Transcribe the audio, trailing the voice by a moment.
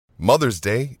Mother's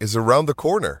Day is around the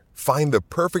corner. Find the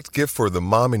perfect gift for the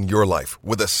mom in your life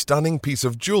with a stunning piece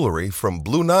of jewelry from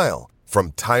Blue Nile.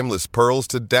 From timeless pearls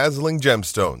to dazzling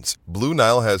gemstones, Blue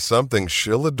Nile has something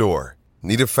she'll adore.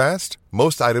 Need it fast?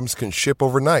 Most items can ship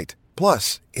overnight.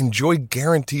 Plus, enjoy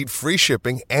guaranteed free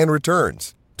shipping and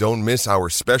returns. Don't miss our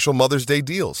special Mother's Day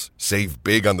deals. Save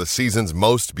big on the season's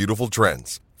most beautiful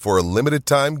trends. For a limited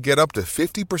time, get up to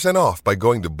 50% off by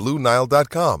going to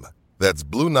BlueNile.com. That's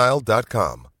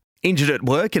BlueNile.com. Injured at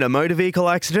work in a motor vehicle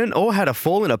accident or had a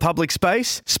fall in a public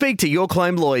space? Speak to Your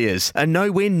Claim Lawyers, a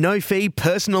no-win, no-fee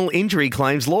personal injury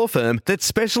claims law firm that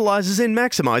specialises in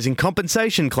maximising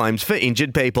compensation claims for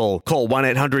injured people. Call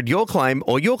 1-800-YOUR-CLAIM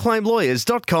or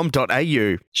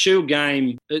yourclaimlawyers.com.au. Shield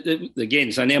game,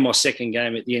 again, so now my second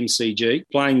game at the MCG,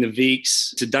 playing the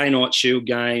Vicks. It's a day-night Shield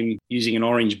game using an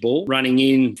orange ball, running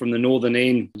in from the northern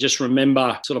end. Just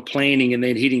remember sort of planning and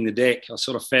then hitting the deck. I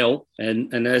sort of fell,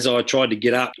 and as I tried to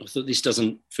get up, I thought, this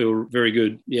doesn't feel very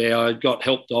good. Yeah, I got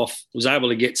helped off, was able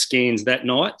to get scans that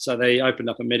night. So they opened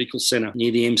up a medical centre near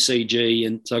the MCG,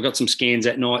 and so I got some scans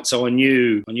that night. So I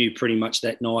knew pretty much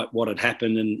that night what had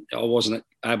happened, and I wasn't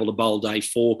able to bowl day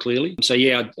 4 clearly. So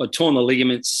yeah, I'd torn the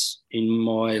ligaments in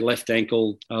my left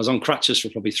ankle. I was on crutches for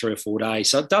probably 3 or 4 days.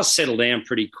 So it does settle down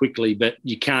pretty quickly, but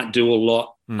you can't do a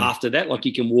lot after that. Like,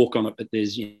 you can walk on it, but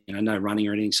there's no running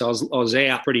or anything. So I was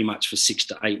out pretty much for 6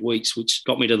 to 8 weeks, which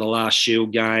got me to the last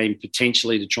Shield game,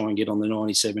 potentially to try and get on the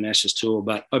 97 Ashes tour.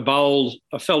 But I bowled,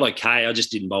 I felt okay. I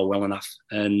just didn't bowl well enough,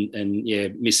 and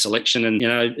missed selection. And,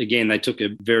 again, they took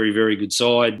a very, very good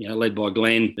side, led by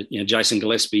Glenn, but, Jason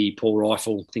Gillespie, Paul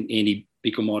Rifle, I think Andy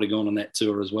Bickle might have gone on that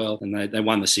tour as well, and they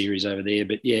won the series over there.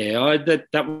 But yeah,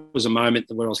 that was a moment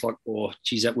where I was like, oh,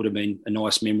 geez, that would have been a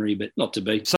nice memory, but not to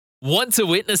be. Want to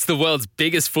witness the world's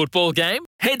biggest football game?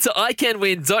 Head to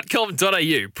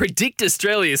iCanWin.com.au, predict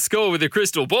Australia's score with a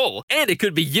crystal ball, and it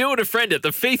could be you and a friend at the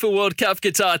FIFA World Cup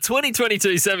Qatar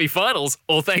 2022 semi-finals,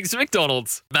 all thanks to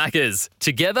McDonald's. Maccas,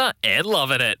 together and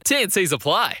loving it. TNCs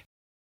apply.